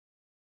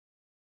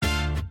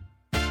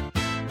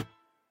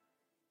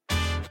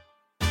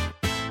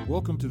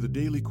Welcome to the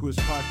Daily Quiz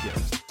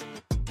Podcast.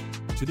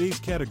 Today's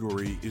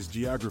category is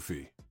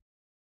Geography.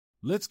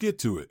 Let's get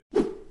to it.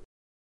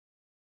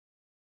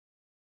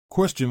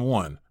 Question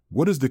 1.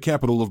 What is the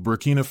capital of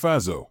Burkina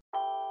Faso?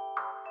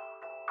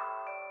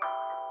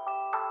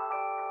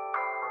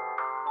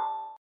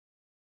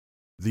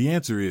 The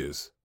answer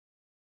is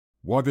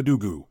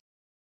Ouagadougou.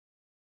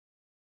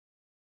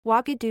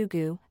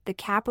 Ouagadougou, the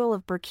capital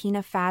of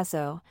Burkina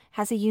Faso,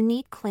 has a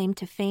unique claim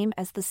to fame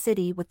as the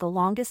city with the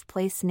longest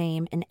place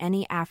name in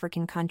any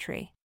African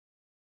country.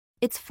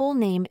 Its full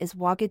name is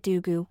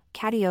Ouagadougou,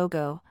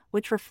 Katiogo,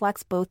 which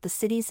reflects both the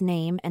city's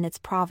name and its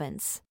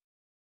province.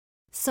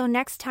 So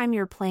next time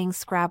you're playing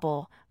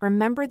Scrabble,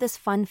 remember this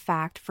fun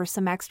fact for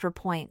some extra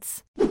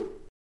points.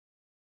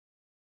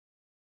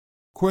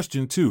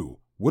 Question 2.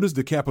 What is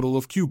the capital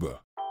of Cuba?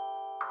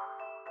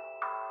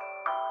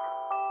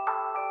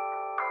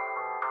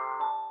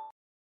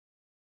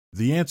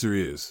 The answer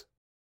is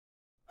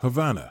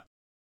Havana.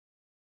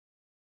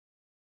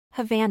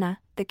 Havana,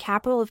 the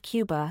capital of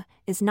Cuba,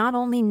 is not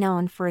only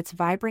known for its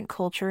vibrant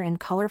culture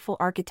and colorful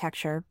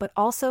architecture but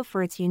also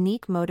for its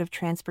unique mode of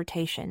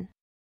transportation.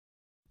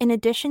 In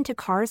addition to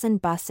cars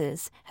and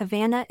buses,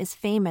 Havana is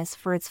famous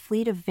for its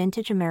fleet of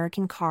vintage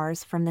American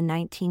cars from the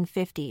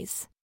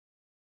 1950s.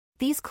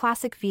 These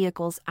classic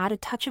vehicles add a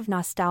touch of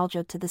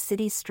nostalgia to the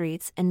city's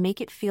streets and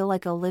make it feel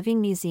like a living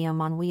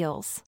museum on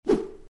wheels.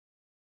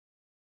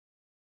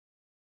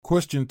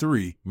 Question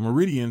 3.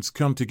 Meridians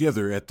come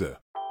together at the.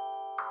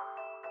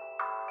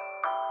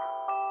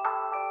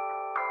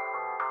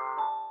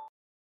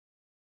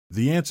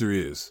 The answer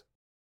is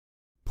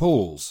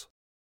poles.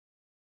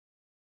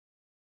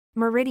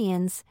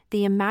 Meridians,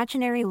 the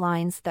imaginary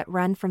lines that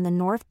run from the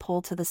North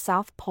Pole to the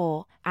South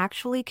Pole,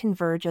 actually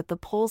converge at the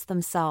poles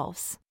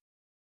themselves.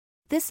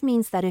 This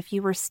means that if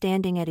you were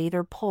standing at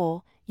either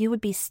pole, you would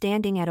be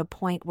standing at a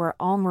point where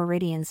all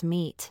meridians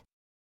meet.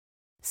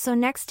 So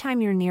next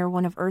time you're near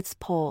one of Earth's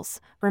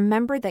poles,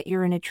 remember that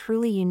you're in a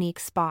truly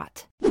unique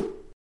spot.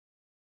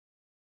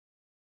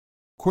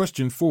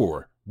 Question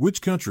 4.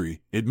 Which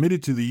country,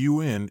 admitted to the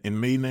UN in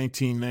May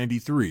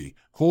 1993,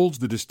 holds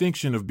the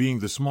distinction of being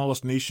the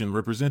smallest nation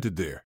represented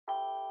there?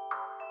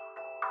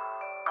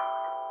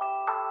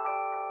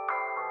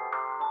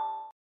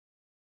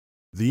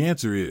 The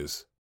answer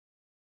is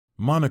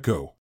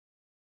Monaco.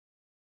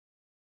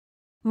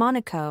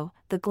 Monaco,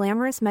 the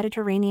glamorous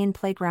Mediterranean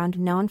playground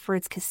known for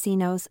its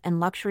casinos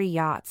and luxury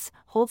yachts,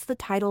 holds the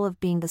title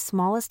of being the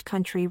smallest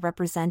country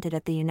represented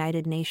at the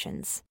United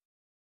Nations.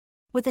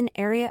 With an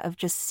area of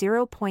just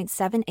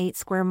 0.78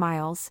 square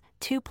miles,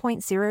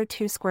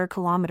 2.02 square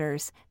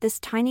kilometers,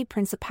 this tiny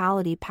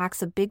principality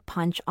packs a big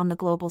punch on the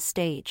global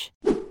stage.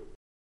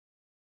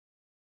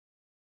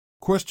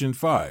 Question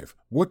 5.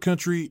 What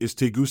country is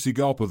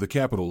Tegucigalpa the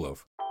capital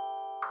of?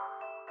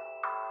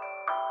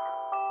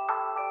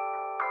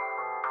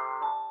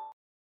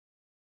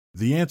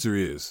 The answer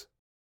is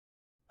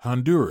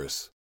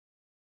Honduras.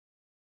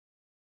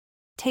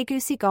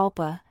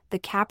 Tegucigalpa, the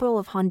capital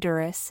of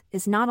Honduras,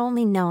 is not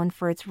only known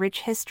for its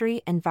rich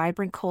history and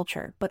vibrant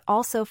culture but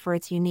also for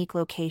its unique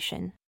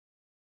location.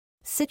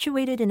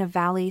 Situated in a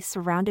valley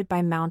surrounded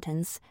by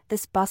mountains,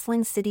 this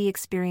bustling city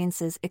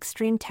experiences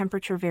extreme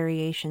temperature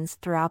variations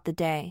throughout the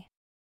day.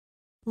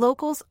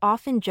 Locals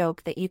often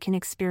joke that you can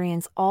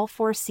experience all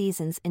 4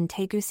 seasons in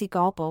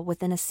Tegucigalpa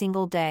within a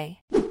single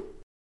day.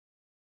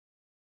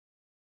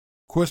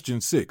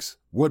 Question 6.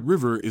 What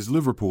river is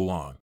Liverpool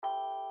on?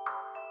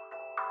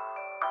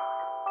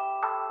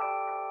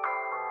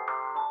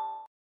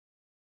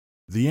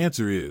 The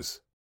answer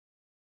is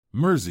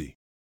Mersey.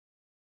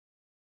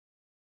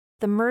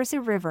 The Mersey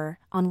River,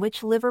 on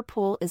which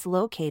Liverpool is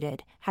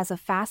located, has a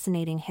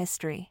fascinating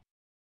history.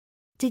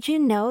 Did you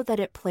know that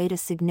it played a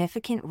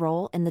significant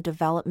role in the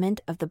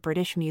development of the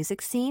British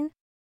music scene?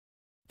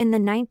 In the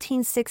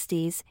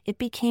 1960s, it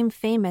became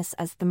famous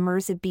as the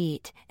Mersey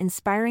Beat,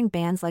 inspiring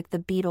bands like the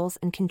Beatles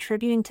and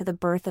contributing to the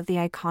birth of the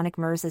iconic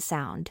Mersey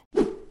sound.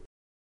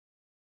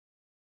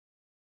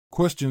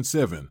 Question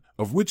 7.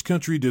 Of which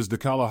country does the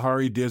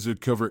Kalahari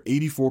Desert cover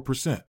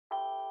 84%?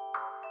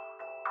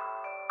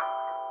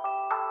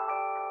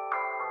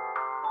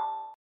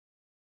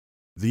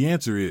 The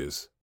answer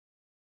is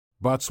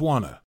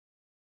Botswana.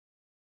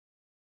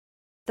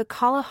 The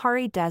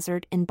Kalahari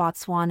Desert in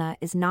Botswana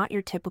is not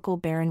your typical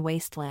barren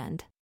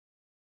wasteland.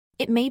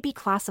 It may be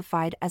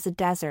classified as a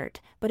desert,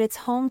 but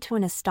it's home to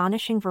an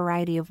astonishing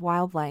variety of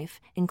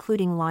wildlife,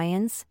 including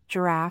lions,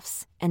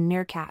 giraffes, and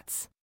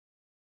meerkats.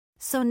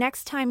 So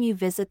next time you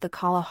visit the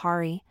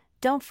Kalahari,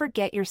 don't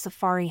forget your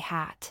safari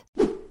hat.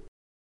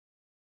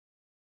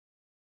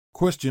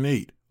 Question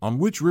 8. On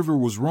which river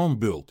was Rome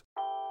built?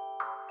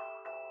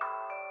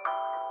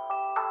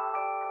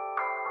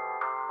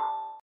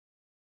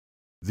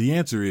 The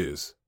answer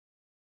is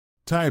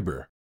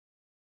Tiber.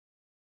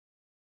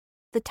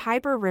 The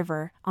Tiber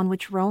River, on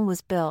which Rome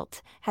was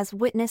built, has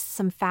witnessed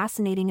some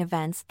fascinating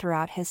events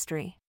throughout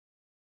history.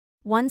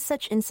 One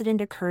such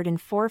incident occurred in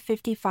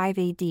 455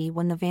 AD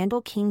when the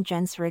Vandal king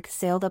Genseric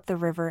sailed up the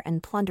river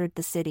and plundered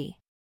the city.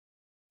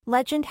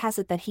 Legend has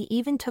it that he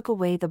even took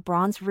away the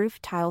bronze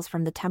roof tiles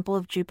from the Temple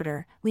of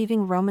Jupiter,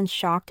 leaving Romans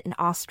shocked and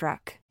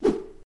awestruck.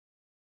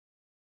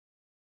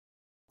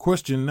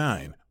 Question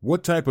 9.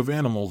 What type of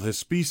animal has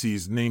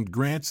species named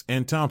Grants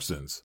and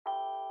Thompsons?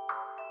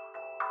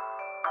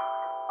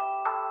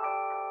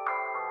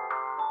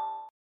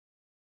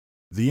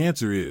 The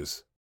answer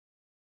is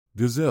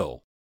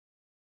gazelle.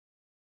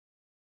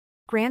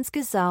 Grant's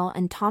gazelle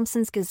and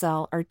Thompson's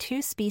gazelle are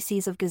two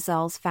species of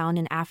gazelles found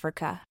in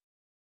Africa.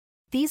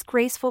 These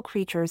graceful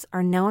creatures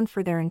are known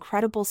for their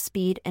incredible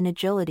speed and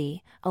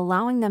agility,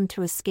 allowing them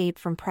to escape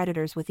from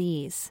predators with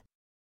ease.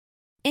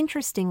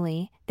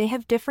 Interestingly, they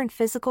have different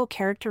physical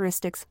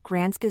characteristics.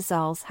 Grant's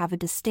gazelles have a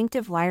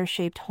distinctive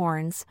lyre-shaped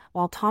horns,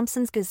 while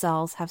Thompson's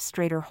gazelles have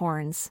straighter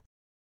horns.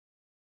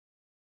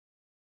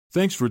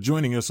 Thanks for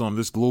joining us on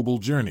this global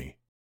journey.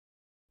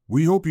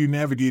 We hope you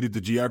navigated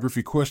the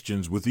geography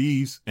questions with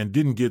ease and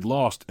didn't get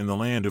lost in the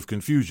land of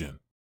confusion.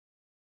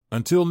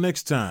 Until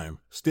next time,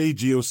 stay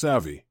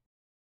geo-savvy.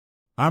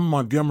 I'm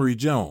Montgomery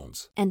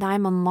Jones. And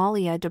I'm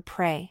Amalia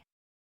Dupre.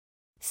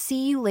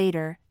 See you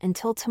later,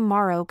 until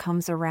tomorrow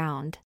comes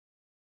around.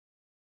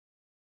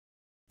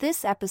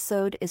 This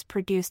episode is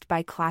produced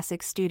by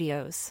Classic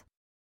Studios.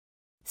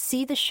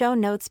 See the show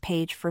notes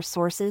page for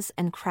sources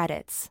and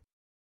credits.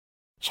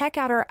 Check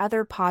out our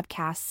other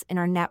podcasts in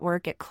our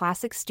network at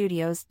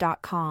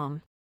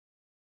classicstudios.com.